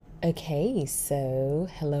Okay, so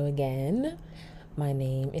hello again. My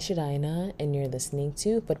name is Shadina, and you're listening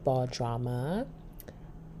to Football Drama.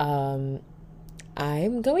 Um,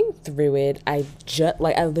 I'm going through it. I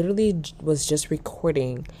literally was just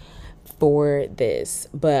recording for this,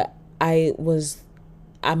 but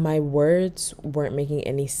my words weren't making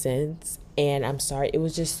any sense, and I'm sorry. It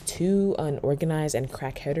was just too unorganized and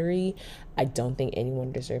crackheadery. I don't think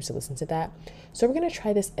anyone deserves to listen to that. So we're gonna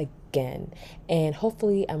try this again, and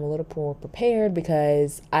hopefully I'm a little more prepared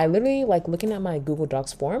because I literally like looking at my Google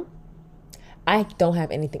Docs form. I don't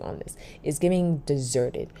have anything on this. It's giving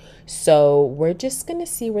deserted. So we're just gonna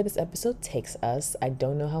see where this episode takes us. I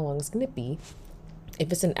don't know how long it's gonna be.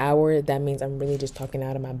 If it's an hour, that means I'm really just talking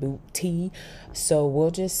out of my boot tea. So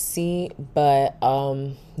we'll just see. But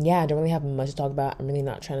yeah, I don't really have much to talk about. I'm really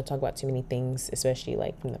not trying to talk about too many things, especially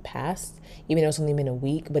like from the past. Even though it's only been a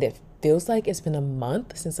week, but it feels like it's been a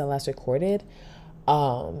month since I last recorded.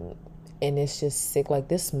 Um and it's just sick. Like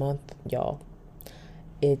this month, y'all,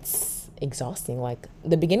 it's exhausting. Like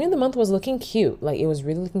the beginning of the month was looking cute. Like it was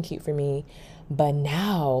really looking cute for me. But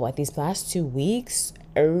now, like these last 2 weeks,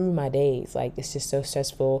 oh my days, like it's just so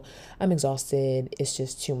stressful. I'm exhausted. It's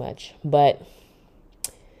just too much. But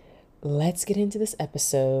let's get into this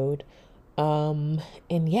episode. And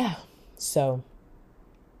yeah. So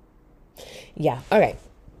yeah. All right.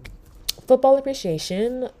 Football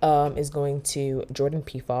appreciation is going to Jordan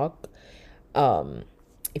Peacock. Um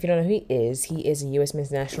if you don't know who he is a US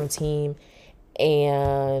men's national team,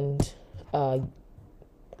 and uh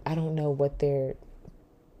I don't know what their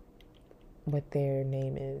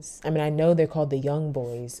name is. I mean, I know they're called the Young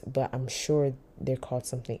Boys, but I'm sure they're called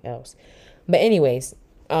something else. But anyways,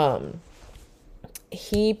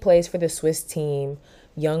 he plays for the Swiss team,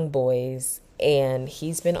 Young Boys, and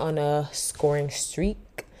he's been on a scoring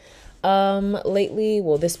streak lately.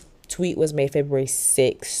 Well, this tweet was made February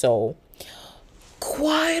 6th, so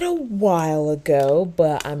quite a while ago,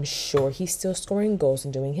 but I'm sure he's still scoring goals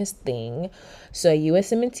and doing his thing. So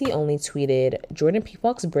USMNT only tweeted Jordan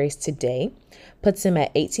Peacock's brace today puts him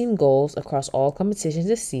at 18 goals across all competitions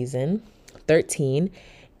this season, 13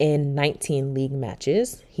 in 19 league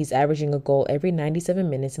matches. He's averaging a goal every 97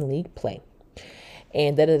 minutes in league play.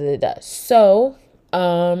 And da da da da. So,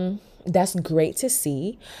 that's great to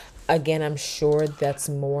see. Again, I'm sure that's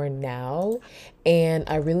more now. And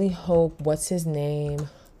I really hope, what's his name?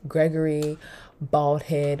 Gregory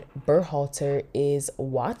Baldhead Berhalter is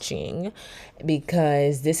watching,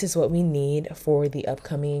 because this is what we need for the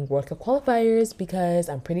upcoming World Cup qualifiers, because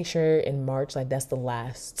I'm pretty sure in March, like that's the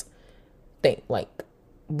last thing. Like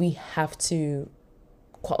we have to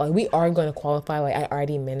like we are going to qualify. Like I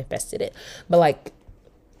already manifested it. But like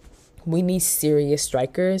we need serious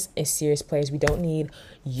strikers and serious players. We don't need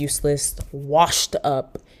useless, washed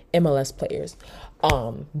up MLS players.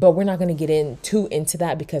 But we're not gonna get into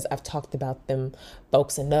that because I've talked about them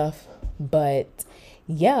folks enough. But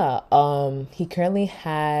yeah, he currently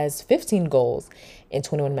has 15 goals in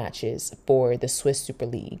 21 matches for the Swiss Super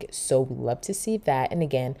League. So we love to see that. And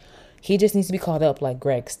again, he just needs to be called up. Like,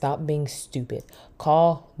 Greg, stop being stupid.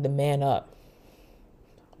 Call the man up.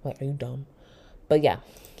 Like, are you dumb? But yeah,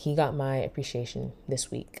 he got my appreciation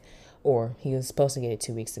this week, or he was supposed to get it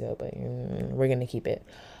 2 weeks ago, but we're gonna keep it.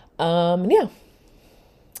 Yeah.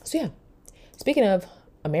 So yeah, speaking of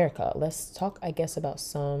America, let's talk, I guess, about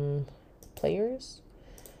some players.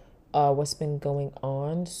 What's been going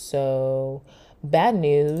on? So, bad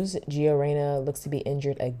news: Gio Reyna looks to be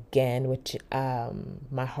injured again, which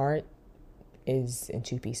my heart is in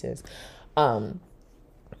two pieces.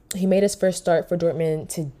 He made his first start for Dortmund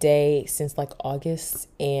today since like August,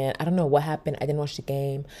 and I don't know what happened. I didn't watch the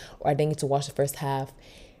game, or I didn't get to watch the first half.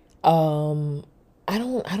 Um, I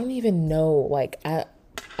don't even know. Like I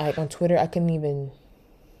on Twitter, I couldn't even.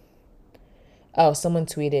 Oh, someone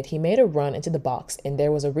tweeted he made a run into the box and there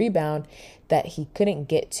was a rebound that he couldn't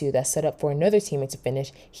get to that set up for another teammate to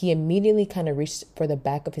finish. He immediately kind of reached for the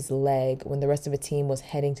back of his leg when the rest of the team was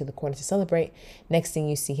heading to the corner to celebrate. Next thing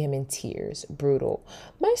you see him in tears. Brutal.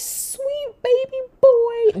 My sweet baby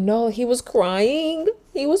boy. No, he was crying.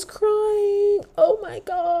 He was crying. Oh my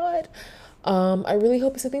God. I really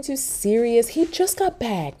hope it's nothing too serious. He just got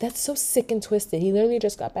back. That's so sick and twisted. He literally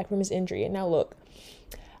just got back from his injury, and now look.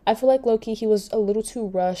 I feel like Loki, he was a little too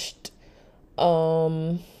rushed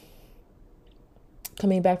coming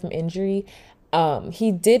back from injury.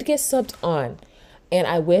 He did get subbed on, and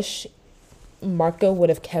I wish Marco would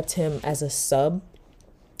have kept him as a sub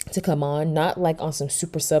to come on, not like on some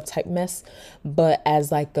super sub type mess, but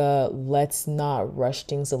as like a let's not rush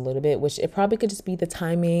things a little bit, which it probably could just be the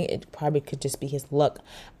timing. It probably could just be his luck.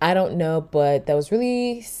 I don't know, but that was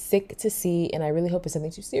really sick to see. And I really hope it's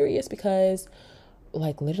something too serious because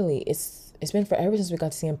like literally it's been forever since we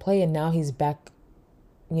got to see him play and now he's back,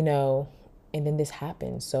 you know, and then this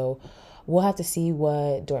happened. So we'll have to see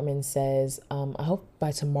what Dortmund says. I hope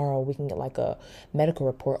by tomorrow we can get like a medical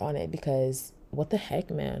report on it because what the heck,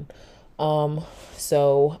 man.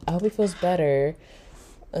 So I hope he feels better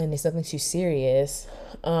and it's nothing too serious.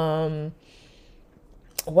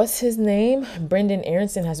 What's his name? Brendan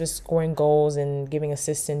Aronson has been scoring goals and giving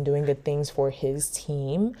assists and doing good things for his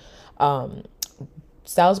team.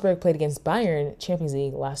 Salzburg played against Bayern Champions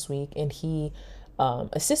League last week and he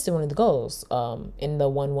assisted one of the goals in the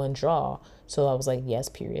 1-1 draw. So I was like, yes,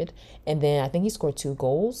 period. And then I think he scored 2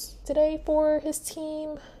 goals today for his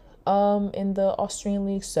team in the Austrian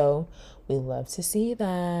league. So we love to see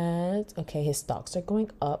that. Okay, his stocks are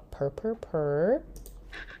going up per.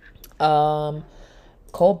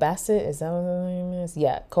 Cole Bassett, is that what his name is?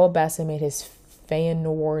 Yeah, Cole Bassett made his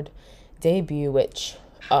Feyenoord debut, which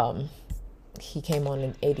he came on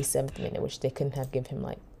in 87th minute, which they couldn't have given him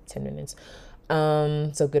like 10 minutes.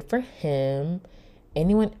 So good for him.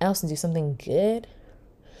 Anyone else do something good?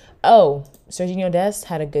 Oh, Serginho Dest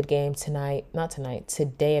had a good game tonight. Not tonight,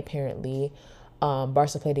 today apparently.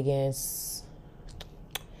 Barca played against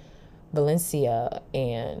Valencia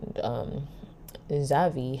and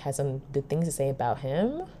Xavi has some good things to say about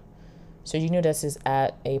him. Serginho Dest is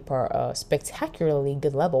at a spectacularly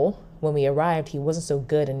good level. When we arrived, he wasn't so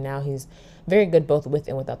good, and now he's very good both with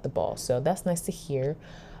and without the ball. So that's nice to hear.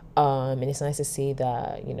 And it's nice to see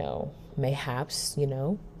that, you know, mayhaps, you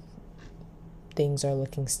know, things are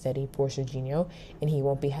looking steady for Serginho and he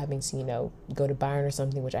won't be having to, you know, go to Bayern or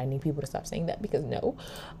something, which I need people to stop saying that because no.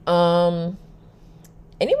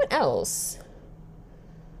 Anyone else?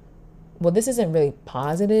 Well, this isn't really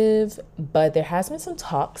positive, but there has been some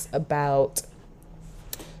talks about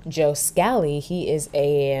Joe Scally. He is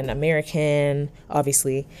an American,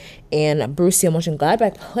 obviously, and Borussia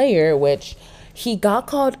Mönchengladbach player, which he got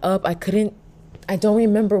called up. I don't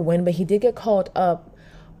remember when, but he did get called up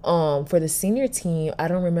for the senior team. I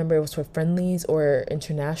don't remember if it was for friendlies or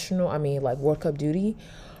international. I mean, like World Cup duty.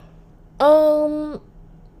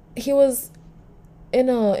 He was in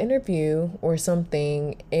an interview or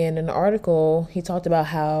something, and in an article, he talked about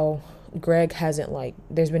how Greg hasn't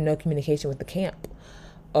there's been no communication with the camp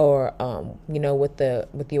or you know, with the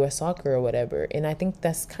US soccer or whatever. And I think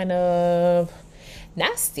that's kind of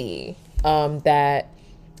nasty. That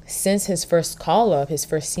since his first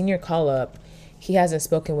senior call up, he hasn't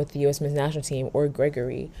spoken with the US men's national team or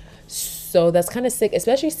Gregory. So that's kind of sick,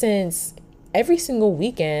 especially since every single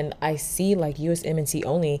weekend I see like US MNT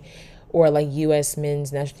only or like US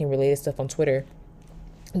men's national team related stuff on Twitter.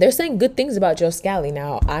 They're saying good things about Joe Scally.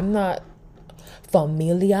 Now, I'm not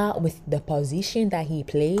familiar with the position that he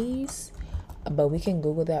plays, but we can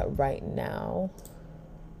Google that right now.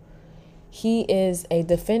 He is a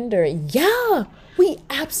defender. Yeah, we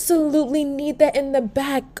absolutely need that in the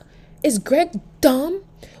back. Is Greg dumb?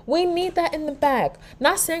 We need that in the back.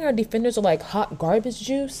 Not saying our defenders are like hot garbage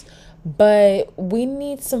juice, but we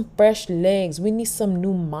need some fresh legs. We need some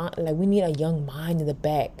new mind. Like, we need a young mind in the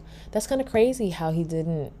back. That's kind of crazy how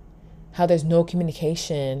there's no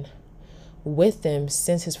communication with him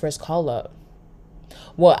since his first call up.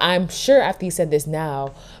 Well, I'm sure after he said this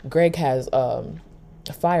now, Greg has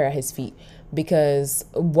fire at his feet because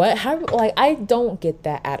I don't get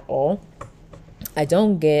that at all. I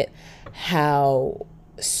don't get how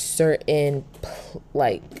certain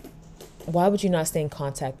why would you not stay in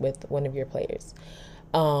contact with one of your players?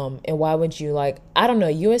 And why would you I don't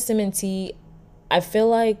know, USMNT, I feel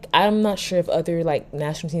like I'm not sure if other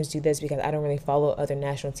national teams do this because I don't really follow other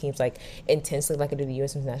national teams intensely like I do the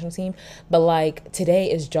US national team. But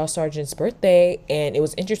today is Josh Sargent's birthday, and it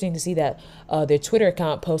was interesting to see that their Twitter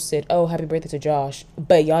account posted, "Oh, happy birthday to Josh,"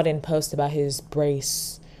 but y'all didn't post about his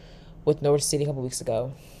brace with Norwich City a couple weeks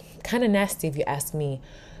ago. Kind of nasty if you ask me.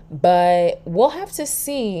 But we'll have to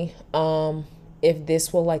see if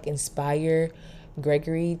this will inspire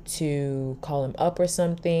Gregory to call him up or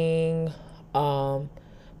something.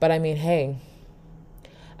 But I mean, hey,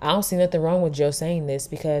 I don't see nothing wrong with Joe saying this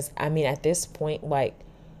because I mean, at this point, I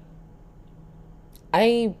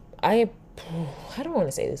don't want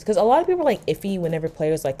to say this because a lot of people are iffy whenever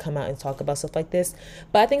players come out and talk about stuff like this.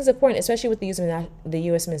 But I think it's important, especially with the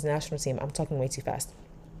U.S. men's national team. I'm talking way too fast.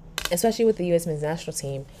 Especially with the U.S. men's national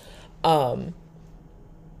team,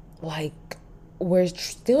 we're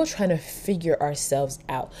still trying to figure ourselves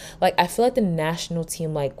out. Like, I feel like the national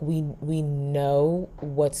team, like, we know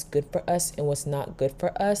what's good for us and what's not good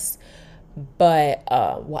for us. But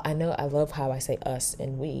well, I know I love how I say us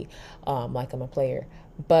and we, like I'm a player.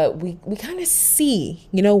 But we kind of see,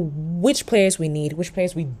 which players we need, which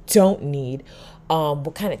players we don't need,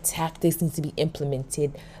 what kind of tactics need to be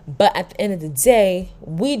implemented. But at the end of the day,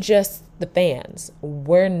 we just the fans.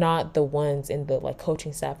 We're not the ones in the like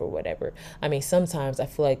coaching staff or whatever. I mean, sometimes I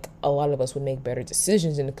feel like a lot of us would make better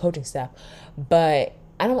decisions in the coaching staff, but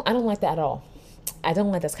I don't like that at all. I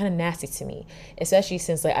don't like that's kind of nasty to me, especially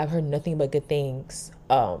since like I've heard nothing but good things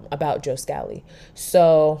about Joe Scally.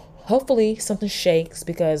 So hopefully something shakes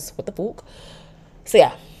because what the fuck. So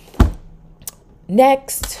yeah.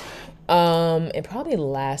 Next, and probably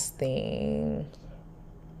last thing.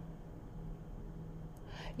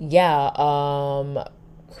 Yeah,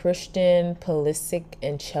 Christian Pulisic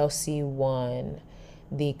and Chelsea won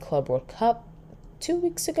the Club World Cup 2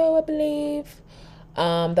 weeks ago, I believe.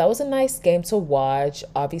 That was a nice game to watch.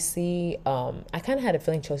 Obviously, I kind of had a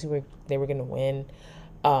feeling they were gonna win.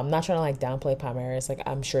 Not trying to like downplay Palmeiras. Like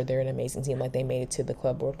I'm sure they're an amazing team. Like they made it to the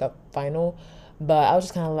Club World Cup final, but I was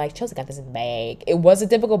just kind of like Chelsea got this in the bag. It was a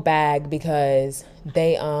difficult bag because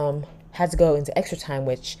they had to go into extra time,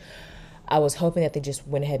 which I was hoping that they just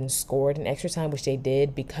went ahead and scored in extra time, which they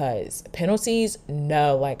did because penalties,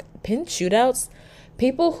 no, like pin shootouts.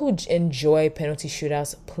 People who enjoy penalty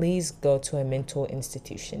shootouts, please go to a mental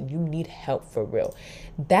institution. You need help for real.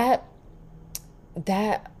 That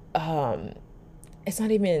it's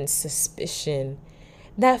not even suspicion.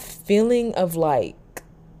 That feeling of like,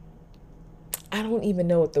 I don't even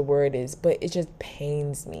know what the word is, but it just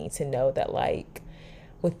pains me to know that like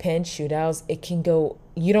with pen shootouts, it can go,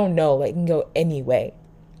 you don't know, like it can go any way.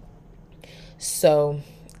 So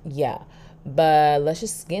yeah, but let's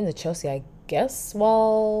just get into Chelsea, I guess,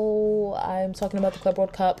 while I'm talking about the Club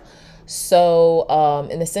World Cup. So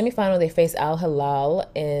in the semifinal, they faced Al Hilal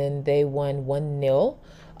and they won 1-0.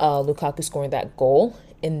 Lukaku scoring that goal.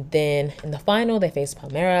 And then in the final, they faced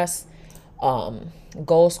Palmeiras.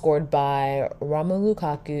 Goal scored by Romelu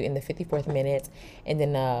Lukaku in the 54th minute. And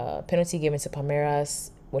then a penalty given to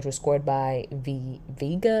Palmeiras, which was scored by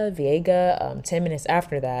Viega 10 minutes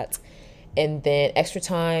after that. And then extra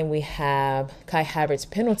time, we have Kai Havertz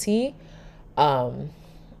penalty in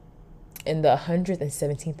the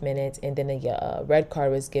 117th minute. And then a red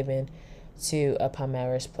card was given to a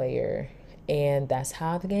Palmeiras player. And that's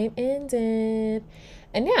how the game ended.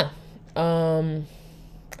 And yeah,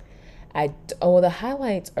 the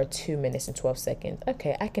highlights are 2 minutes and 12 seconds.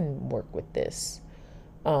 Okay, I can work with this.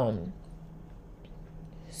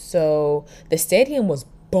 So the stadium was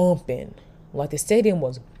bumping. Like the stadium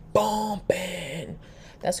was bumping.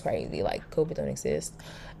 That's crazy. Like COVID don't exist.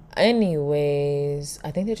 Anyways,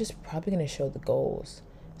 I think they're just probably gonna show the goals.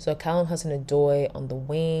 So Callum Hudson-Odoi on the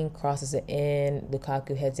wing crosses it in.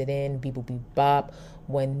 Lukaku heads it in. Beep boop beep bop.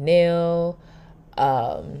 1-0.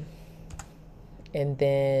 And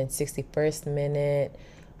then 61st minute.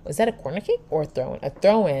 Was that a corner kick or a throw-in? A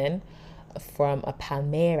throw-in from a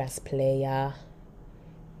Palmeiras player.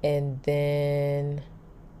 And then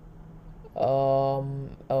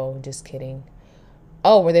just kidding.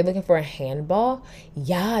 Oh, were they looking for a handball?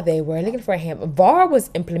 Yeah, they were looking for a handball. VAR was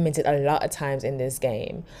implemented a lot of times in this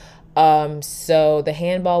game. So the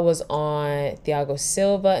handball was on Thiago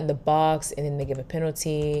Silva in the box, and then they give a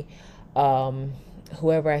penalty.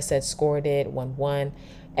 Whoever I said scored it, 1-1.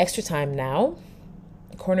 Extra time now.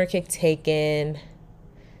 Corner kick taken.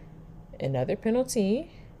 Another penalty.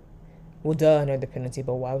 Well, another penalty,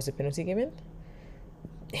 but why was the penalty given?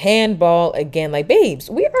 Handball again. Like, babes,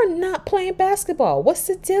 we are not playing basketball. What's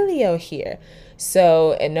the dealio here?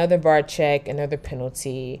 So another VAR check, another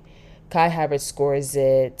penalty. Kai Havertz scores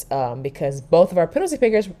it because both of our penalty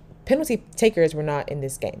takers were not in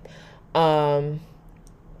this game. And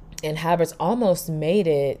Havertz almost made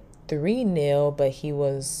it 3-0, but he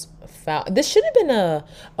was fouled. This should have been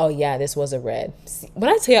this was a red. See, when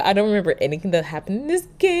I tell you, I don't remember anything that happened in this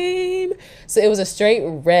game. So it was a straight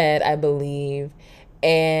red, I believe.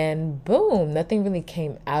 And boom, nothing really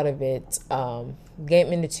came out of it.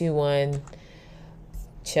 Game into 2-1.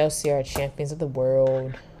 Chelsea are champions of the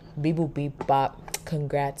world. Beep boop beep bop.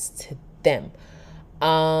 Congrats to them.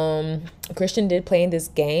 Christian did play in this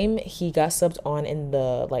game. He got subbed on in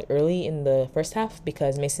the early in the first half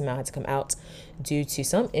because Mason Mount had to come out due to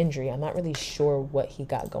some injury. I'm not really sure what he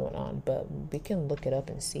got going on, but we can look it up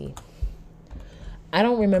and see. I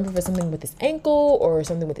don't remember if it's something with his ankle or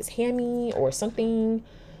something with his hammy or something.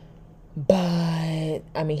 But,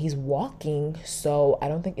 I mean, he's walking, so I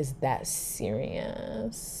don't think it's that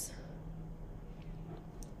serious.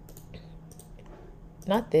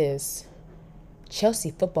 Not this.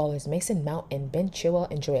 Chelsea footballers Mason Mount and Ben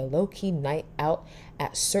Chilwell enjoy a low-key night out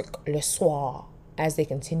at Cirque Le Soir as they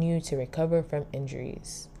continue to recover from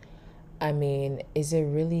injuries. I mean, is it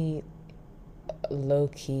really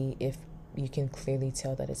low-key if you can clearly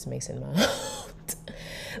tell that it's Mason Mount?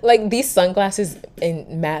 Like these sunglasses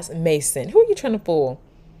and Mason. Who are you trying to fool?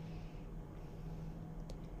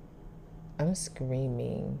 I'm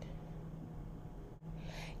screaming.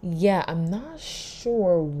 Yeah, I'm not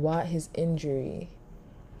sure what his injury.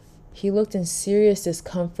 He looked in serious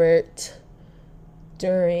discomfort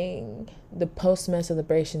during the post-match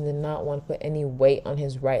celebration. Did not want to put any weight on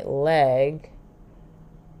his right leg.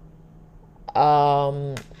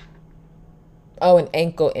 Oh, an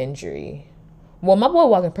ankle injury. Well, my boy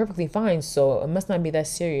walking perfectly fine, so it must not be that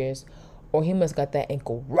serious, or he must got that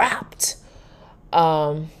ankle wrapped.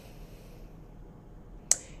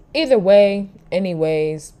 Either way,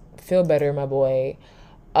 anyways, feel better, my boy.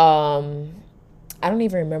 I don't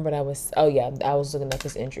even remember what I was. Oh yeah, I was looking at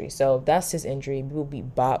his injury. So that's his injury. Will be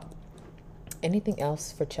bop. Anything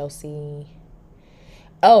else for Chelsea?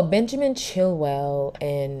 Oh, Benjamin Chilwell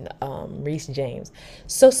and Reece James.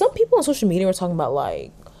 So some people on social media were talking about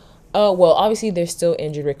like, oh well, obviously they're still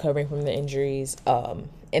injured, recovering from the injuries. And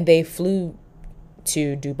they flew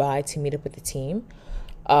to Dubai to meet up with the team.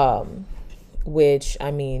 Which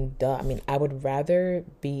I mean, I would rather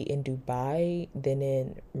be in Dubai than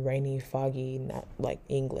in rainy, foggy, not like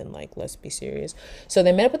England. Like, let's be serious. So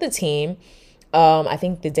they met up with the team. I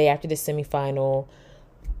think the day after the semifinal.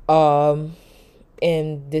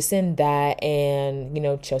 And this and that,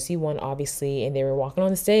 and Chelsea won obviously, and they were walking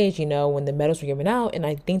on the stage, when the medals were given out, and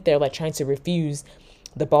I think they're like trying to refuse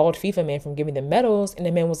the bald FIFA man from giving them medals, and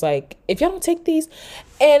the man was like, if y'all don't take these,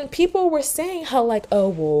 and people were saying how like, oh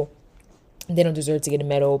well, they don't deserve to get a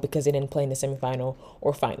medal because they didn't play in the semifinal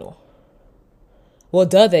or final. Well,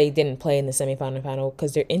 they didn't play in the semifinal and final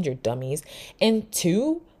because they're injured dummies. And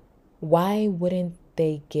two, why wouldn't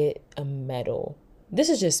they get a medal? This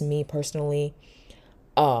is just me personally.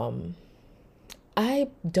 I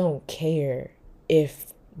don't care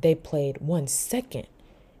if they played 1 second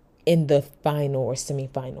in the final or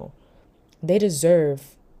semifinal. They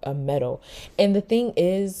deserve a medal. And the thing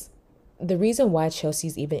is, the reason why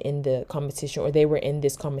Chelsea's even in the competition, or they were in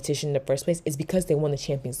this competition in the first place, is because they won the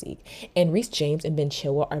Champions League. And Reece James and Ben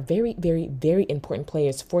Chilwell are very, very, very important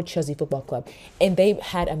players for Chelsea Football Club. And they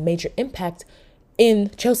had a major impact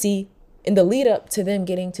in Chelsea in the lead up to them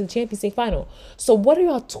getting to the Champions League final. So what are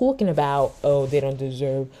y'all talking about? Oh, they don't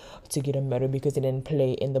deserve to get a medal because they didn't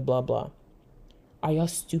play in the blah, blah. Are y'all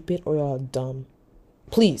stupid or y'all dumb?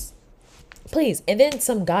 Please. And then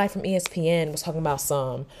some guy from ESPN was talking about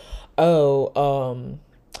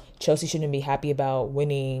Chelsea shouldn't be happy about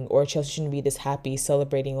winning, or Chelsea shouldn't be this happy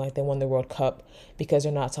celebrating like they won the World Cup because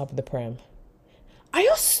they're not top of the Prem. Are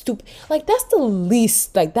y'all stupid? Like, that's the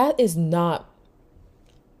least, like, that is not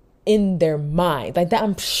in their mind. Like, that,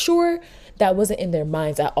 I'm sure that wasn't in their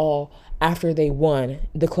minds at all after they won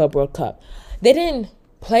the Club World Cup. They didn't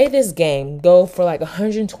play this game, go for like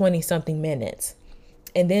 120 something minutes,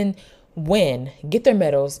 and then win, get their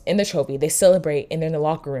medals and their trophy. They celebrate, and they're in the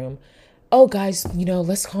locker room. Oh, guys,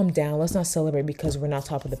 let's calm down. Let's not celebrate because we're not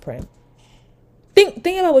top of the Prem. Think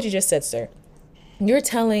about what you just said, sir. You're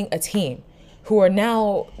telling a team who are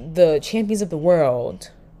now the champions of the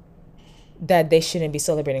world that they shouldn't be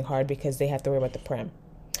celebrating hard because they have to worry about the Prem.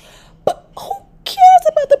 But who cares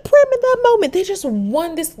about the Prem in that moment? They just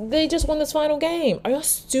won this final game. Are y'all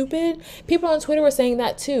stupid? People on Twitter were saying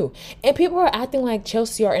that too. And people are acting like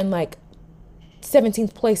Chelsea are in like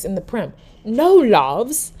 17th place in the Prem. No,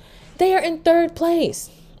 loves. They are in 3rd place.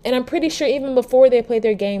 And I'm pretty sure even before they played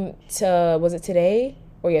their game, was it today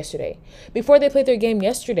or yesterday? Before they played their game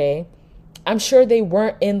yesterday, I'm sure they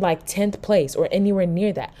weren't in like 10th place or anywhere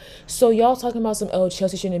near that. So y'all talking about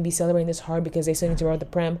Chelsea shouldn't be celebrating this hard because they still need to run the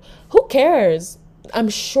Prem. Who cares? I'm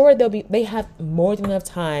sure they have more than enough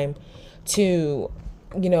time to,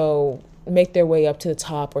 make their way up to the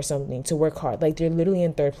top or something, to work hard. Like, they're literally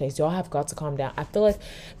in 3rd place. Y'all have got to calm down. I feel like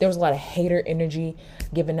there was a lot of hater energy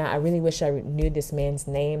given out. I really wish I knew this man's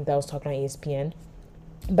name that was talking on ESPN.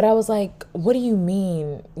 But I was like, what do you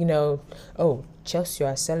mean, Chelsea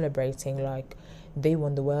are celebrating like they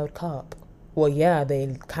won the World Cup? Well, yeah,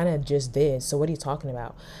 they kind of just did. So what are you talking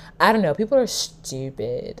about? I don't know. People are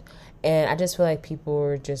stupid. And I just feel like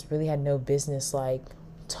people just really had no business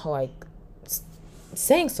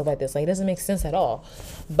saying stuff like this. Like, it doesn't make sense at all.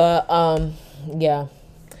 But yeah.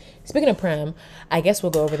 Speaking of Prem, I guess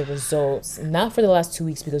we'll go over the results. Not for the last 2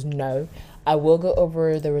 weeks because no. I will go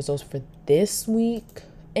over the results for this week.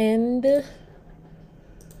 And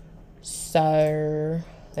So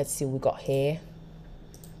let's see what we got here.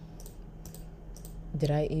 Did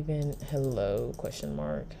I even, hello, question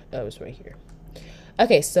mark? Oh, it's right here.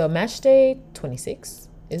 Okay, so match day 26.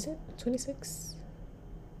 Is it 26?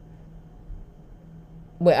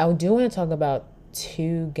 Wait, I do want to talk about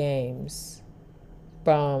 2 games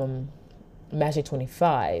from match day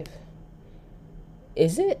 25.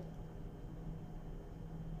 Is it?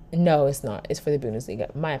 No, it's not. It's for the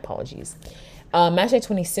Bundesliga. My apologies. Match day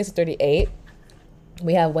 26-38.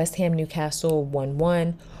 We have West Ham Newcastle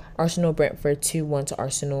 1-1. Arsenal Brentford 2-1 to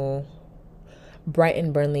Arsenal.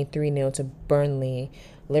 Brighton Burnley 3-0 to Burnley.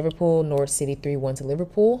 Liverpool Norwich City 3-1 to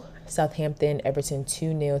Liverpool. Southampton Everton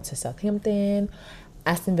 2-0 to Southampton.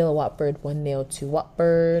 Aston Villa Watford 1-0 to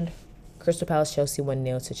Watford. Crystal Palace Chelsea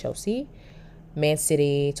 1-0 to Chelsea. Man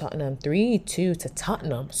City Tottenham 3-2 to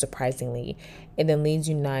Tottenham, surprisingly. And then Leeds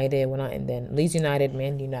United, Leeds United,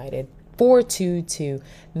 Man United 4-2 to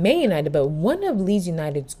Man United. But one of Leeds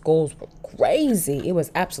United's goals were crazy. It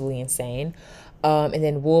was absolutely insane. And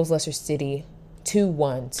then Wolves Leicester City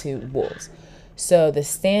 2-1 to Wolves. So the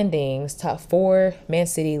standings, top 4, Man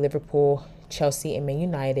City, Liverpool, Chelsea, and Man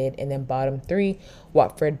United. And then bottom 3,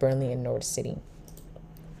 Watford, Burnley, and Norwich City.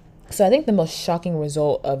 So I think the most shocking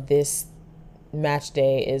result of this match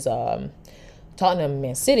day is Tottenham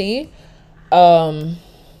Man City.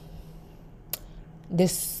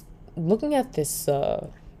 Looking at this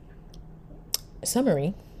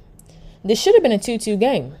summary, this should have been a 2-2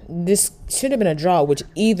 game. This should have been a draw, which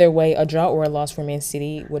either way, a draw or a loss for Man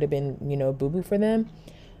City would have been, boo-boo for them.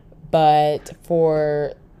 But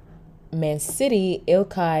for Man City,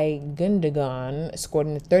 Ilkay Gundogan scored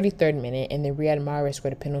in the 33rd minute, and then Riyad Mahrez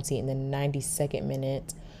scored a penalty in the 92nd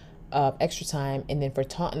minute of extra time. And then for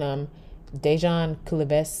Tottenham, Dejan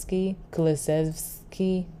Kulusevski,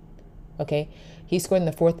 okay, he scored in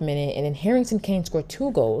the 4th minute, and then Harrington Kane scored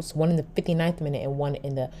 2 goals, one in the 59th minute and one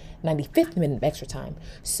in the 95th minute of extra time.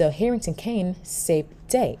 So Harrington Kane saved the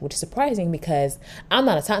day, which is surprising because I'm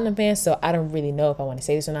not a Tottenham fan, so I don't really know if I want to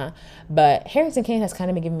say this or not. But Harrington Kane has kind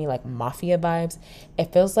of been giving me like mafia vibes.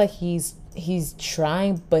 It feels like he's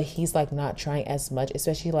trying, but he's like not trying as much,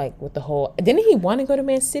 especially like with the whole, didn't he want to go to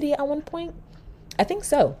Man City at one point? I think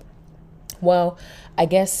so. Well, I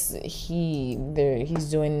guess he's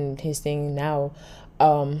doing his thing now.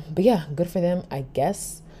 But yeah, good for them, I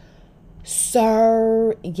guess.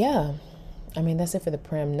 So yeah, I mean, that's it for the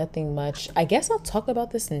Prem. Nothing much. I guess I'll talk about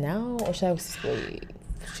this now, or should I wait?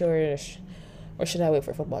 Or should I wait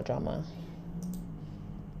for football drama?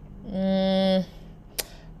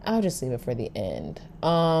 I'll just leave it for the end.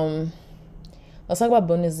 Let's talk about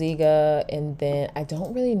Bundesliga, and then I don't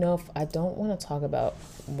want to talk about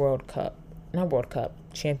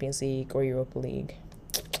Champions League or Europa League.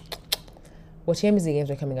 Well, Champions League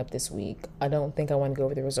games are coming up this week. I don't think I want to go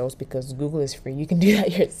over the results because Google is free. You can do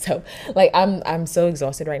that yourself. Like, I'm so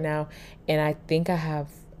exhausted right now, and I think I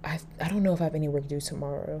don't know if I have any work due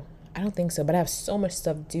tomorrow. I don't think so, but I have so much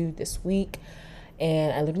stuff due this week,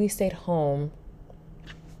 and I literally stayed home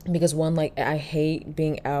because I hate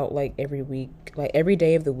being out like every week, like every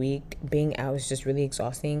day of the week. Being out is just really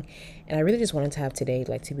exhausting, and I really just wanted to have today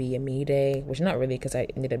like to be a me day, which not really because I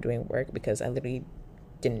ended up doing work because I literally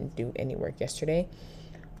didn't do any work yesterday.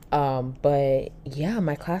 But yeah,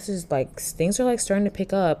 my classes, like, things are like starting to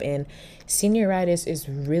pick up, and senioritis is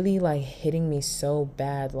really like hitting me so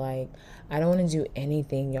bad. Like, I don't want to do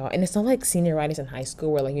anything, y'all. And it's not like senioritis in high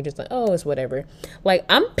school where like you're just like, oh, it's whatever. Like,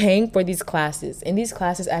 I'm paying for these classes, and these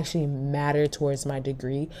classes actually matter towards my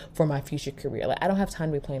degree for my future career. Like, I don't have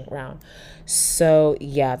time to be playing around. So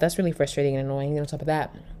yeah, that's really frustrating and annoying. And on top of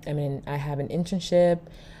that, I mean, I have an internship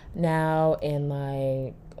now, and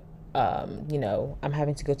like, I'm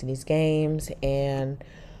having to go to these games, and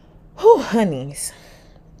honeys,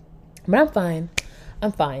 but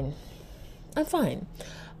I'm fine.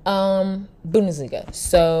 Bundesliga.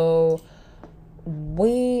 So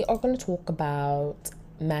we are going to talk about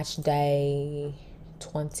match day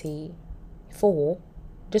 24.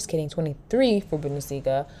 Just kidding, 23 for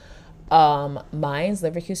Bundesliga. Mainz,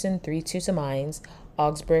 Leverkusen 3-2 to Mainz.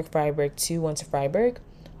 Augsburg, Freiburg 2-1 to Freiburg.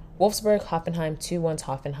 Wolfsburg, Hoffenheim 2-1 to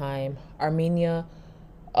Hoffenheim. Armenia,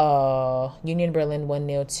 Union Berlin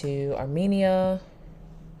 1-0 to Armenia.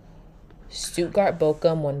 Stuttgart,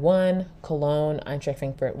 Bochum 1-1. Cologne, Eintracht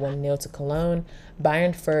Frankfurt 1-0 to Cologne.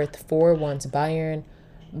 Bayern Fürth 4-1 to Bayern.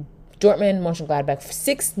 Dortmund, Mönchengladbach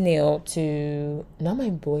 6-0 to, not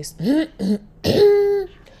my voice.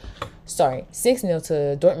 Sorry, 6-0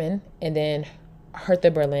 to Dortmund. And then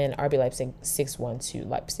Hertha Berlin, RB Leipzig 6-1 to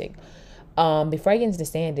Leipzig. Before I get into the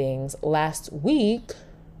standings, last week,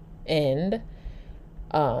 and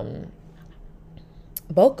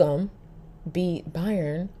Bochum beat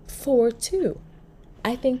Bayern 4-2.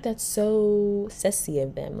 I think that's so sexy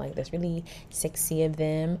of them. Like, that's really sexy of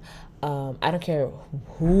them. I don't care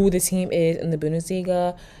who the team is in the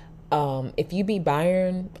Bundesliga. If you beat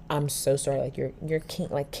Bayern, I'm so sorry. Like, you're king,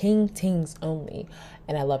 like king tings only,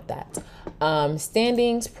 and I love that.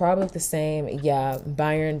 Standings probably the same. Yeah,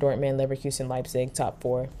 Bayern, Dortmund, Leverkusen, Leipzig, top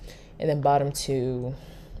four, and then bottom two,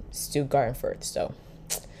 Stuttgart and Fürth. So,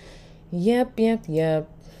 yep.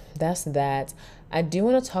 That's that. I do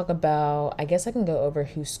want to talk about. I guess I can go over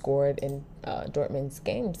who scored in Dortmund's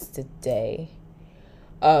games today.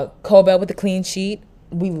 Kobel with the clean sheet.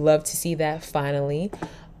 We love to see that finally.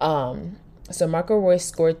 So Marco Reus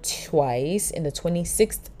scored twice in the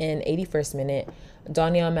 26th and 81st minute.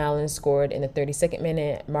 Daniel Malin scored in the 32nd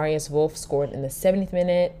minute. Marius Wolf scored in the 70th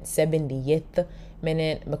minute.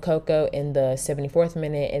 Makoko in the 74th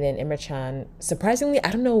minute. And then Emre Can, surprisingly,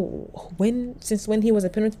 I don't know since when he was a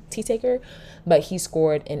penalty taker, but he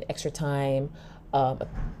scored in extra time,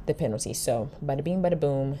 the penalty. So bada bing, bada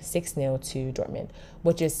boom, 6-0 to Dortmund,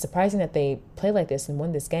 which is surprising that they played like this and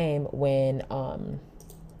won this game when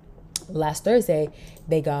last Thursday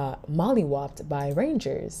they got mollywopped by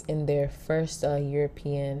Rangers in their first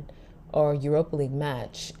European or Europa League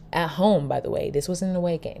match at home. By the way, this was an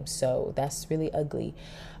away game, so that's really ugly.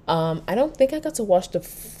 I don't think I got to watch the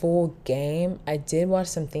full game. I did watch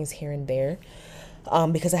some things here and there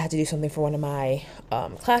because I had to do something for one of my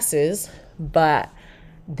classes, but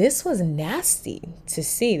this was nasty to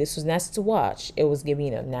see. This was nasty to watch. It was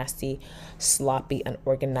giving, nasty, sloppy,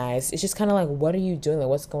 unorganized. It's just kind of like, what are you doing? Like,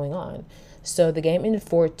 what's going on? So the game ended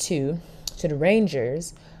 4-2 to the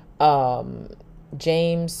Rangers.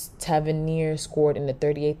 James Tavernier scored in the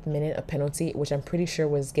 38th minute, a penalty, which I'm pretty sure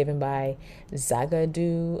was given by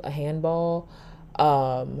Zagadou, a handball.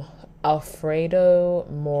 Alfredo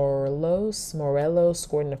Morelos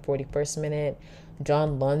scored in the 41st minute.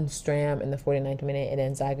 John Lundstram in the 49th minute, and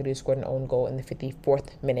then Zagadou scored an own goal in the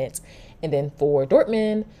 54th minute. And then for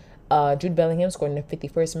Dortmund, Jude Bellingham scored in the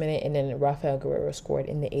 51st minute, and then Rafael Guerrero scored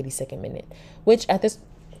in the 82nd minute. Which at this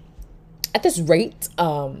rate,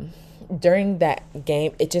 during that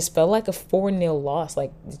game, it just felt like a 4-0 loss.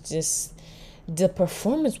 Like, just the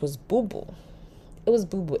performance was boo-boo. It was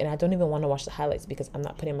boo-boo, and I don't even want to watch the highlights because I'm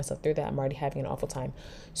not putting myself through that. I'm already having an awful time.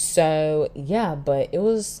 So, yeah, but it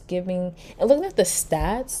was giving... And looking at the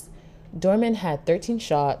stats, Dortmund had 13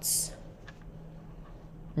 shots.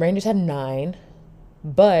 Rangers had 9.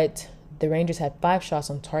 But the Rangers had 5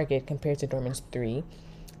 shots on target compared to Dortmund's 3.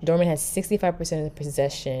 Dortmund had 65% of the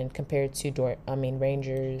possession compared to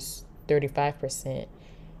Rangers 35%.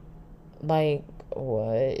 Like,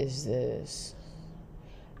 what is this?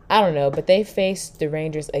 I don't know, but they faced the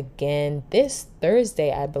Rangers again this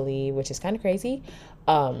Thursday, I believe, which is kind of crazy.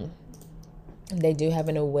 They do have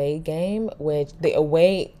an away game, which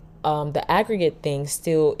the aggregate thing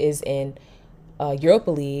still is in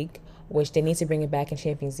Europa League, which they need to bring it back in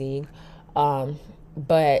Champions League.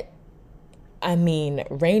 But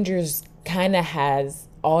Rangers kind of has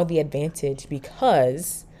all the advantage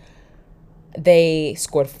because they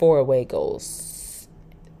scored 4 away goals.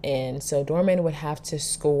 And so Dortmund would have to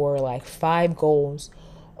score like 5 goals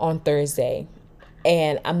on Thursday.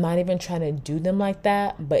 And I'm not even trying to do them like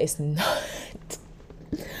that, but it's not.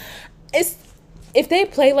 If they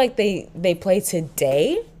play like they play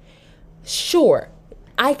today, sure,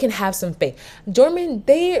 I can have some faith. Dortmund,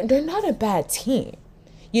 they're not a bad team.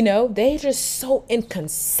 They're just so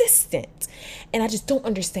inconsistent. And I just don't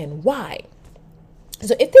understand why.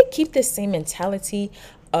 So if they keep this same mentality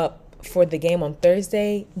up for the game on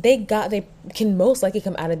Thursday, they can most likely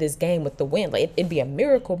come out of this game with the win. Like, it'd be a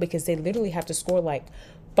miracle because they literally have to score like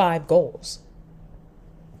 5 goals.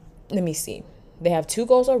 Let me see. They have 2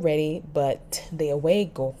 goals already, but the away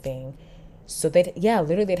goal thing. So they'd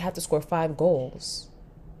have to score 5 goals.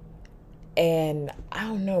 And I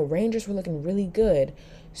don't know, Rangers were looking really good.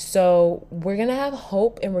 So we're going to have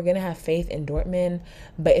hope and we're going to have faith in Dortmund.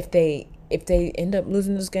 But if they end up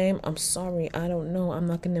losing this game, I'm sorry. I don't know. I'm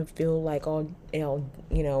not going to feel like all,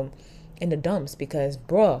 in the dumps because,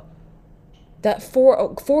 bruh, that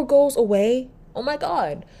four goals away, oh my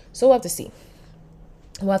God. So we'll have to see.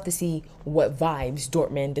 We'll have to see what vibes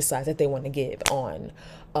Dortmund decides that they want to give on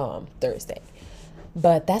Thursday.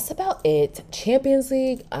 But that's about it. Champions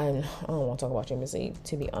League, I don't want to talk about Champions League,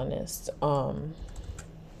 to be honest.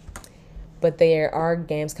 But there are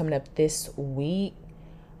games coming up this week.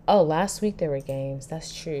 Oh, last week there were games.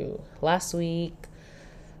 That's true. Last week,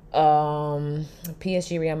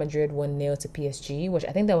 PSG Real Madrid 1-0 to PSG, which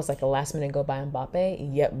I think that was like a last minute goal by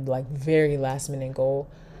Mbappe. Yep, like very last minute goal.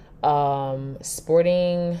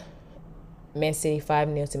 Sporting Man City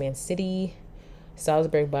 5-0 to Man City.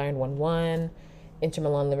 Salzburg Bayern 1-1. Inter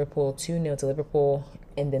Milan Liverpool 2-0 to Liverpool.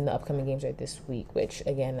 And then the upcoming games are this week, which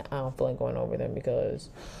again I don't feel like going over them because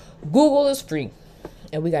Google is free.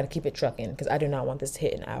 And we got to keep it trucking because I do not want this to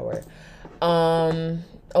hit an hour.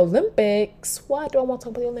 Olympics. Why do I want to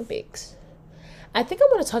talk about the Olympics? I think I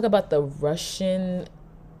want to talk about the Russian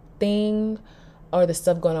thing or the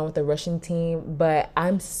stuff going on with the Russian team, but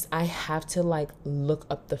I have to like look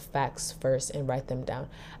up the facts first and write them down.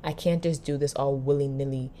 I can't just do this all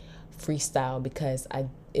willy-nilly freestyle because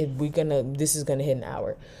this is gonna hit an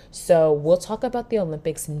hour. So we'll talk about the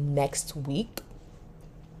Olympics next week.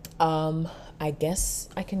 I guess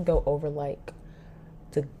I can go over like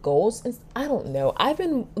the goals and I don't know. I've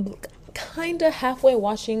been kind of halfway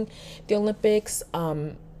watching the Olympics.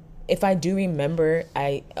 If I do remember,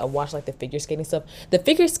 I watch like the figure skating stuff. The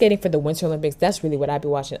figure skating for the Winter Olympics, that's really what I'd be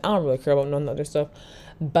watching. I don't really care about none other stuff.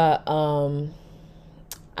 But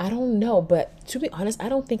I don't know. But to be honest, I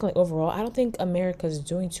don't think like overall, I don't think America's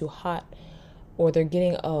doing too hot or they're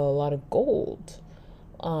getting a lot of gold.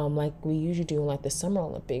 Like we usually do in like the Summer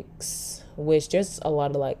Olympics, which there's a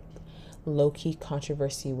lot of like low-key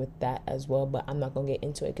controversy with that as well, but I'm not gonna get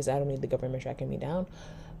into it because I don't need the government tracking me down.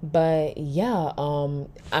 But yeah, I'm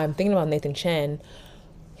thinking about Nathan Chen.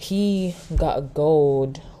 He got a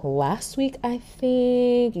gold last week, I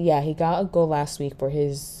think. Yeah, he got a gold last week for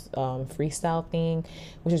his freestyle thing,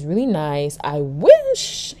 which is really nice. I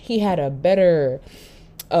wish he had a better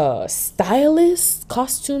stylist,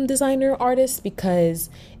 costume designer, artist, because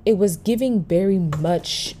it was giving very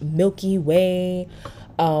much Milky Way,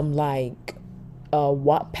 like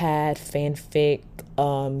Wattpad fanfic.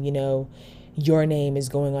 Your Name is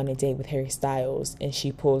going on a date with Harry Styles, and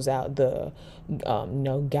she pulls out the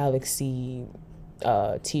Galaxy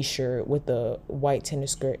t-shirt with the white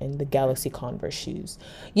tennis skirt and the Galaxy Converse shoes.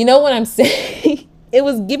 You know what I'm saying? It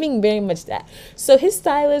was giving very much that. So his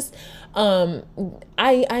stylist,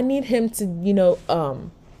 I need him to do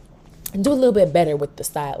a little bit better with the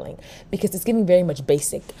styling because it's giving very much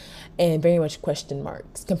basic and very much question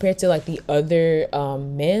marks compared to like the other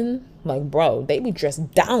men. Like, bro, they be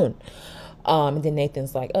dressed down. And then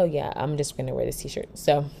Nathan's like, oh yeah, I'm just gonna wear this t-shirt.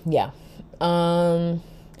 So yeah.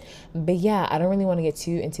 But yeah, I don't really want to get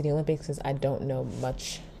too into the Olympics because I don't know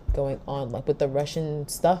much going on like with the Russian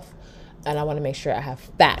stuff, and I want to make sure I have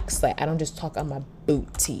facts. Like I don't just talk on my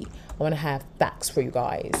booty. I want to have facts for you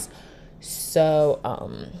guys. So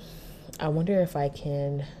I wonder if I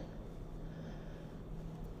can.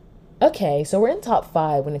 Okay, so we're in top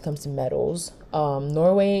 5 when it comes to medals.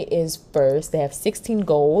 Norway is first. They have 16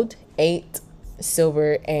 gold, 8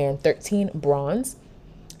 silver, and 13 bronze.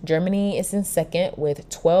 Germany is in second with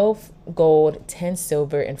 12 gold, 10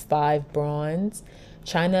 silver, and 5 bronze.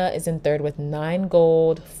 China is in third with 9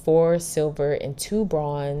 gold, 4 silver, and 2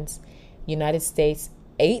 bronze. United States,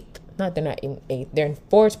 8th. They're not in 8th. They're in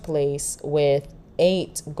 4th place with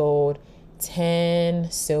 8 gold, 10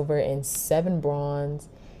 silver, and 7 bronze.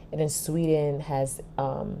 And then Sweden has,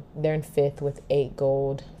 they're in 5th with 8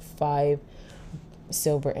 gold, 5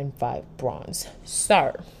 silver, and 5 bronze.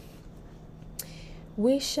 So,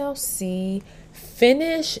 we shall see.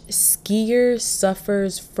 Finnish skier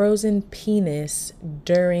suffers frozen penis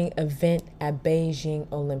during event at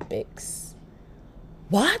Beijing Olympics.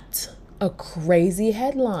 What? A crazy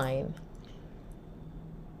headline.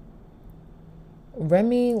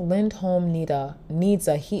 Remy Lindholm needs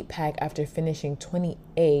a heat pack after finishing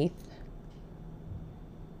 28th.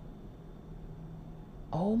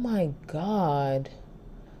 Oh my God.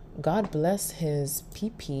 God bless his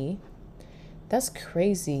PP. That's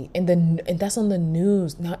crazy. And that's on the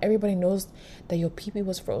news. Now everybody knows that your PP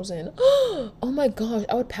was frozen. Oh my gosh,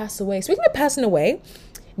 I would pass away. Speaking of passing away,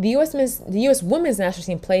 the U.S. women's national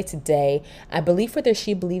team played today, I believe, for their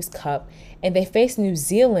She Believes Cup, and they faced New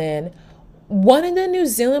Zealand. One of the New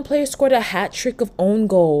Zealand players scored a hat trick of own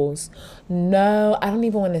goals. No, I don't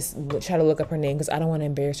even want to try to look up her name because I don't want to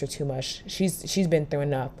embarrass her too much. She's been through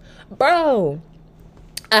enough. Bro,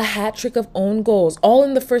 a hat trick of own goals, all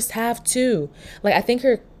in the first half too. Like, I think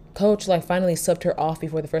her coach finally subbed her off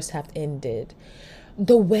before the first half ended.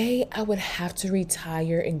 The way I would have to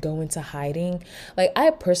retire and go into hiding,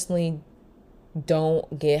 I personally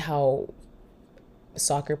don't get how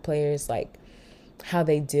soccer players how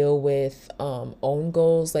they deal with own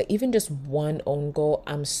goals. Even just one own goal,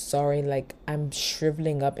 I'm sorry, I'm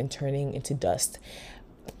shriveling up and turning into dust.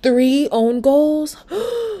 3 own goals?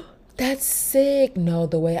 That's sick. No,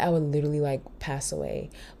 the way I would literally pass away.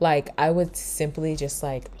 I would simply just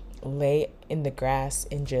lay in the grass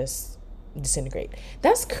and just disintegrate.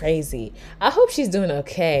 That's crazy. I hope she's doing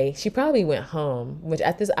okay. She probably went home, which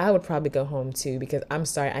at this I would probably go home too because I'm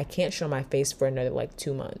sorry, I can't show my face for another like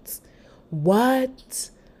 2 months. What?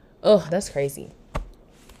 Oh, that's crazy.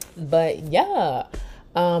 But yeah,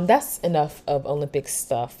 that's enough of Olympic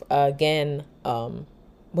stuff. Again,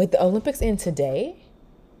 wait, the Olympics end today?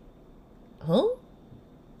 Huh?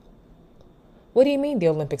 What do you mean the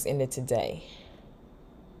Olympics ended today?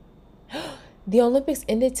 The Olympics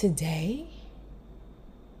ended today?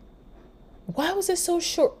 Why was it so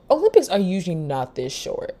short? Olympics are usually not this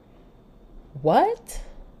short. What?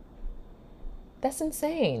 That's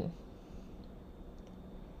insane.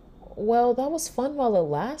 Well, that was fun while it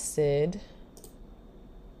lasted.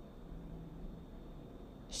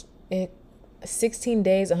 It 16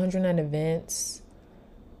 days, 109 events.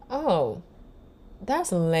 Oh,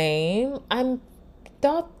 that's lame. I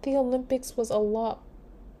thought the Olympics was a lot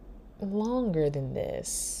longer than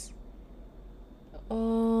this.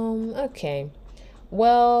 Okay.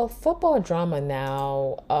 Well, football drama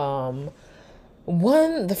now.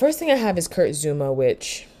 The first thing I have is Kurt Zuma,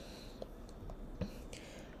 which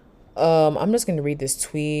I'm just gonna read this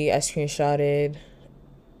tweet I screenshotted.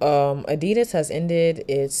 Adidas has ended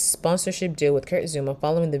its sponsorship deal with Kurt Zuma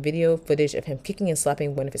following the video footage of him kicking and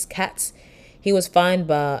slapping one of his cats. He was fined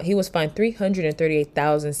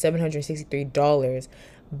 $338,763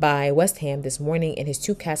 by West Ham this morning, and his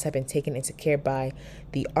two cats have been taken into care by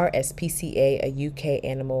the RSPCA, a UK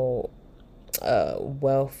animal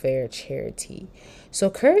welfare charity. So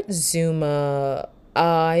Kurt Zuma,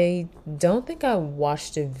 I don't think I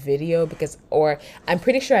watched the video or I'm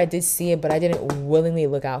pretty sure I did see it, but I didn't willingly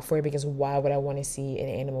look out for it because why would I want to see an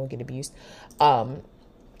animal get abused? But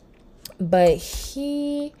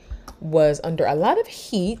he was under a lot of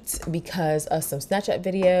heat because of some Snapchat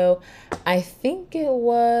video. I think it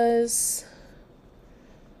was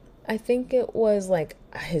like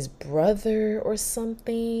his brother or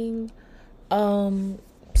something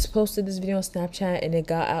posted this video on Snapchat, and it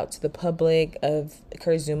got out to the public of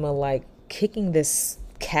Kurt Zuma like kicking this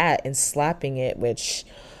cat and slapping it, which,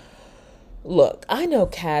 look, I know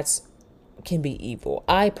cats can be evil.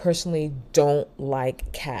 I personally don't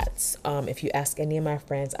like cats. If you ask any of my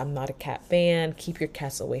friends, I'm not a cat fan. Keep your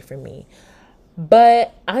cats away from me.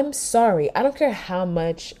 But I'm sorry. I don't care how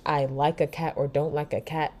much I like a cat or don't like a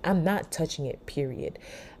cat. I'm not touching it, period.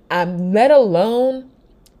 Let alone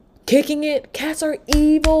kicking it. Cats are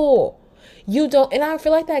evil. You don't, and I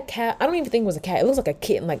feel like that cat, I don't even think it was a cat. It looks like a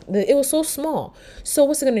kitten. Like, it was so small. So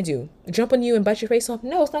what's it going to do? Jump on you and bite your face off?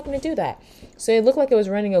 No, it's not going to do that. So it looked like it was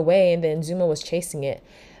running away, and then Zuma was chasing it.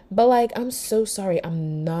 But like, I'm so sorry.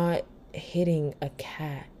 I'm not hitting a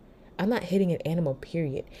cat. I'm not hitting an animal,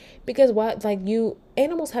 period. Because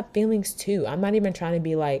animals have feelings too. I'm not even trying to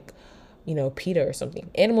be like, PETA or something.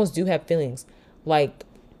 Animals do have feelings. Like,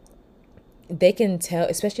 they can tell,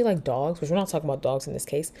 especially like dogs, which we're not talking about dogs in this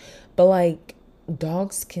case, but like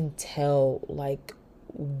dogs can tell like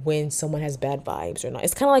when someone has bad vibes or not.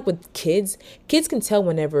 It's kind of like with kids. Kids can tell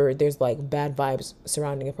whenever there's like bad vibes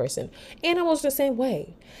surrounding a person. Animals are the same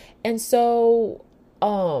way. And so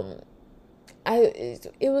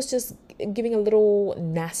it was just giving a little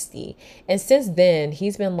nasty. And since then,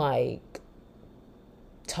 he's been like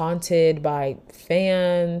taunted by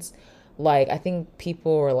fans. Like, I think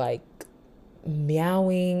people were like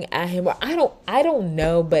meowing at him. I don't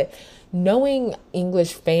know, but knowing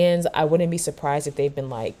English fans, I wouldn't be surprised if they've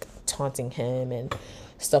been like taunting him and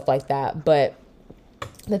stuff like that. But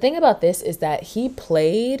the thing about this is that he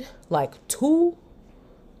played like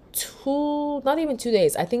not even 2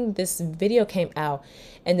 days. I think this video came out,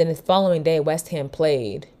 and then the following day West Ham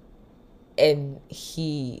played and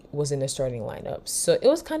he was in the starting lineup. So it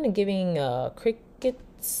was kind of giving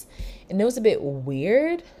crickets, and it was a bit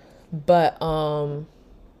weird. But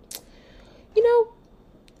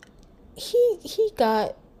he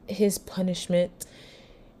got his punishment.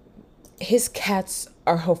 His cats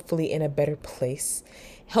are hopefully in a better place.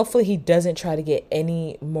 Hopefully he doesn't try to get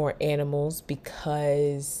any more animals,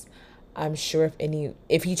 because I'm sure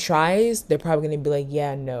if he tries, they're probably going to be like,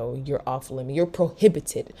 yeah, no, you're off limit. You're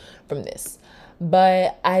prohibited from this.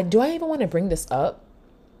 But do I even want to bring this up?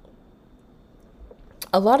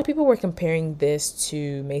 A lot of people were comparing this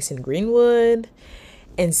to Mason Greenwood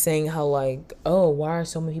and saying how like, oh, why are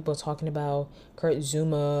so many people talking about Kurt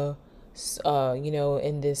Zuma,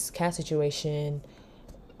 in this cat situation?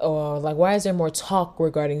 Or like, why is there more talk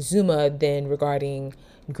regarding Zuma than regarding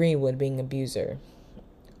Greenwood being an abuser?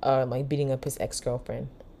 Like beating up his ex-girlfriend.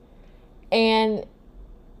 And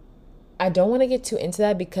I don't want to get too into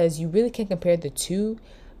that because you really can't compare the two,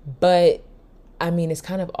 but I mean, it's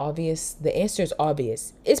kind of obvious. The answer is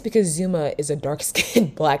obvious. It's because Zuma is a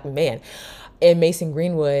dark-skinned black man, and Mason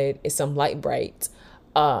Greenwood is some light bright.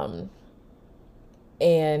 Um,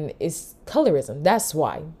 and it's colorism. That's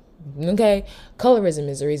why. Okay, colorism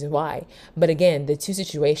is the reason why. But again, the two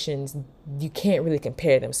situations, you can't really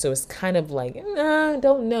compare them. So it's kind of like, I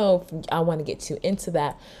don't know if I want to get too into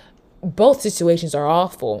that. Both situations are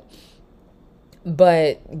awful.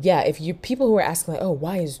 But yeah, if you people who are asking like, oh,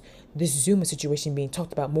 why is this Zuma situation being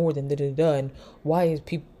talked about more than da da da, and why is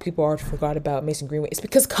people already forgot about Mason Greenwood? It's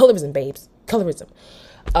because colorism, babes, colorism.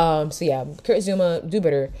 So yeah, Kurt Zuma, do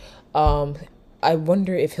better. I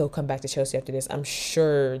wonder if he'll come back to Chelsea after this. I'm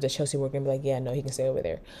sure the Chelsea were gonna be like, yeah, no, he can stay over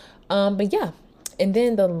there. But yeah, and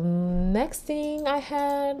then the next thing I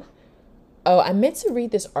had, oh, I meant to read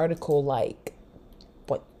this article like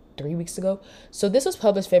what 3 weeks ago. So this was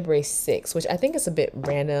published February 6th, which I think is a bit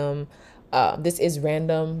random. This is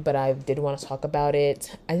random, but I did want to talk about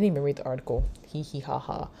it. I didn't even read the article. Hee hee ha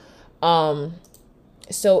ha.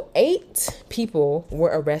 So 8 people were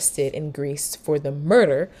arrested in Greece for the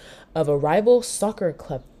murder of a rival soccer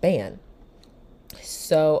club fan.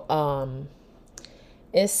 So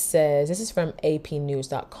it says, this is from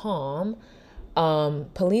apnews.com.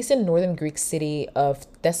 Police in northern Greek city of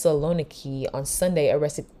Thessaloniki on Sunday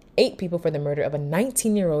arrested 8 people for the murder of a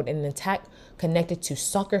 19-year-old in an attack connected to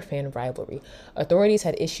soccer fan rivalry. Authorities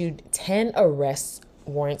had issued 10 arrest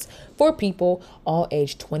warrants for people all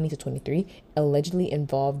aged 20 to 23, allegedly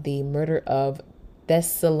involved the murder of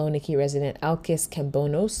Thessaloniki resident Alkis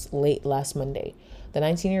Kambonos late last Monday. The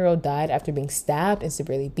 19-year-old died after being stabbed and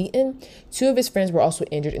severely beaten. 2 of his friends were also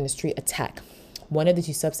injured in the street attack. One of the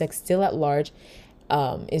 2 suspects, still at large,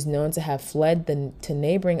 is known to have fled to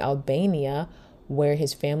neighboring Albania, where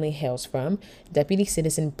his family hails from. Deputy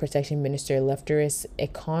Citizen Protection Minister Lefteris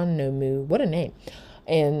Economou, what a name,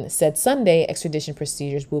 and said Sunday extradition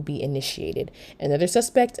procedures will be initiated. Another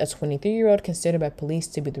suspect, a 23-year-old considered by police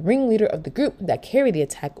to be the ringleader of the group that carried the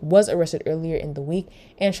attack, was arrested earlier in the week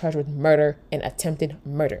and charged with murder and attempted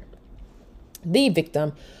murder. The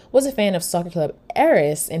victim was a fan of soccer club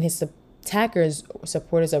Aris, and his attackers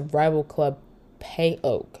supporters of rival club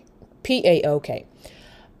PAOK.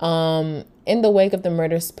 In the wake of the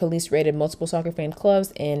murders, police raided multiple soccer fan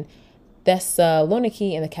clubs in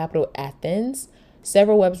Thessaloniki and the capital Athens.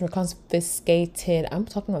 Several weapons were confiscated. I'm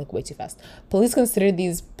talking like way too fast. Police considered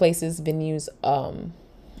these places venues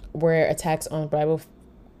where attacks on rival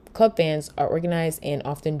club fans are organized and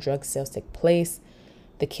often drug sales take place.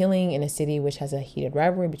 The killing in a city which has a heated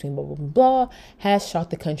rivalry between blah, blah, blah, blah has shocked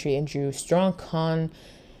the country and drew strong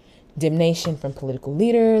condemnation from political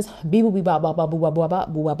leaders.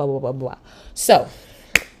 So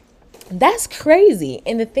that's crazy.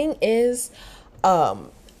 And the thing is,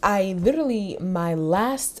 I literally, my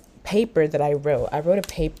last paper that I wrote a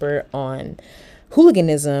paper on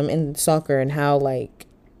hooliganism in soccer and how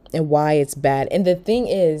and why it's bad. And the thing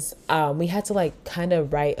is, we had to kind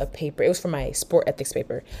of write a paper. It was for my sport ethics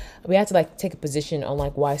paper. We had to take a position on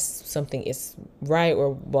why something is right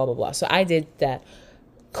or blah, blah, blah. So I did that.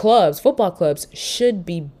 Football clubs should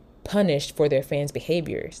be punished for their fans'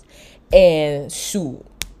 behaviors. And shoot,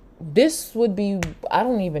 this would be, I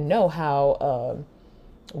don't even know how,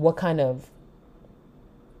 what kind of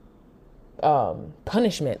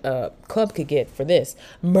punishment a club could get for this.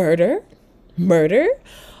 Murder.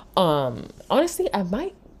 Honestly, I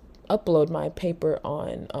might upload my paper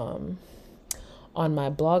on my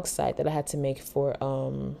blog site that I had to make for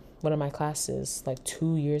one of my classes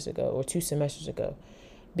 2 years ago or 2 semesters ago,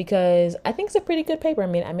 because I think it's a pretty good paper. I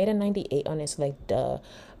mean, I made a 98 on it, so duh.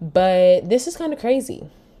 But this is kind of crazy.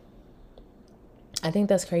 I think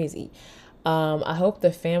that's crazy. I hope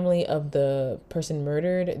the family of the person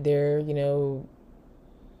murdered, they're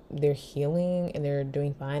healing and they're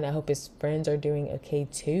doing fine. I hope his friends are doing okay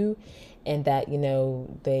too, and that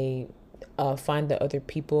they find the other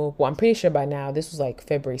people. Well, I'm pretty sure by now, this was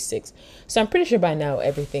February 6th, so I'm pretty sure by now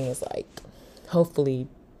everything is hopefully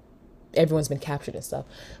everyone's been captured and stuff.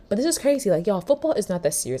 But this is crazy. Y'all, football is not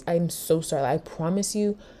that serious. I'm so sorry. I promise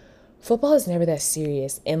you, football is never that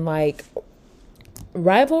serious. And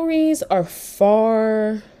rivalries are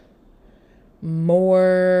far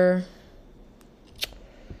more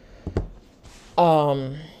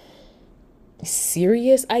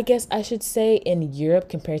serious, I guess I should say, in Europe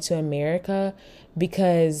compared to America,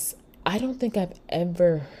 because I don't think I've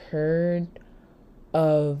ever heard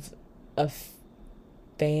of a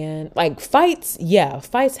fan fights. Yeah,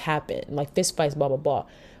 fights happen, fist fights, blah blah blah,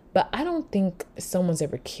 but I don't think someone's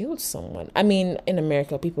ever killed someone. I mean, in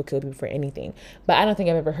America, people kill people for anything, but I don't think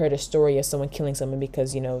I've ever heard a story of someone killing someone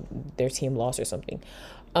because their team lost or something.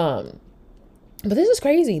 But this is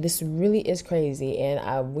crazy. This really is crazy,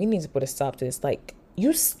 and we need to put a stop to this. Like,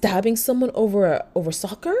 you stabbing someone over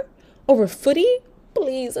soccer, over footy?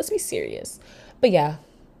 Please, let's be serious. But yeah,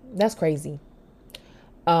 that's crazy.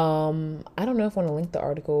 I don't know if I want to link the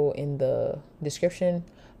article in the description.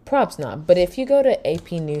 Props not. But if you go to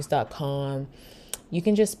apnews.com, you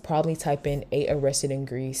can just probably type in 8 arrested in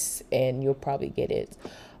Greece and you'll probably get it.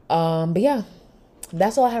 But yeah,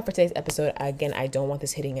 that's all I have for today's episode. Again, I don't want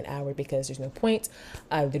this hitting an hour because there's no point.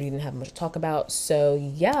 I literally didn't have much to talk about. So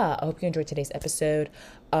yeah, I hope you enjoyed today's episode.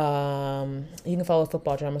 You can follow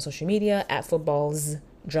Football Drama on social media at Footballs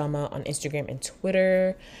Drama on Instagram and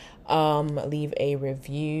Twitter. Leave a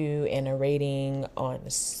review and a rating on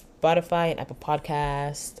Spotify and Apple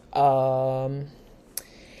Podcast.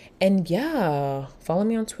 And yeah, follow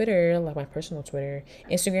me on Twitter, like my personal Twitter.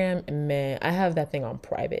 Instagram, man, I have that thing on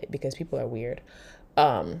private because people are weird.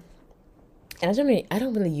 And I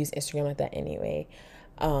don't really use Instagram like that anyway.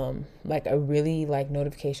 Like I really like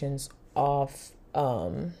notifications off.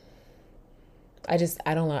 I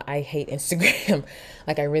don't know. I hate Instagram.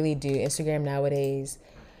 Like I really do. Instagram nowadays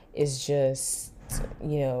is just,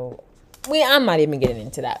 I'm not even getting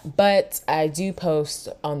into that. But I do post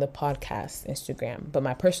on the podcast Instagram, but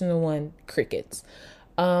my personal one, crickets.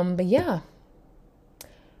 But yeah.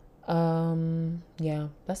 Yeah,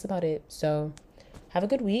 that's about it. So have a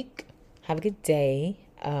good week. Have a good day.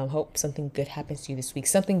 Hope something good happens to you this week.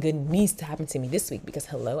 Something good needs to happen to me this week because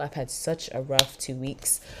hello, I've had such a rough 2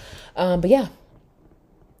 weeks. But yeah,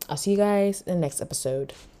 I'll see you guys in the next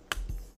episode.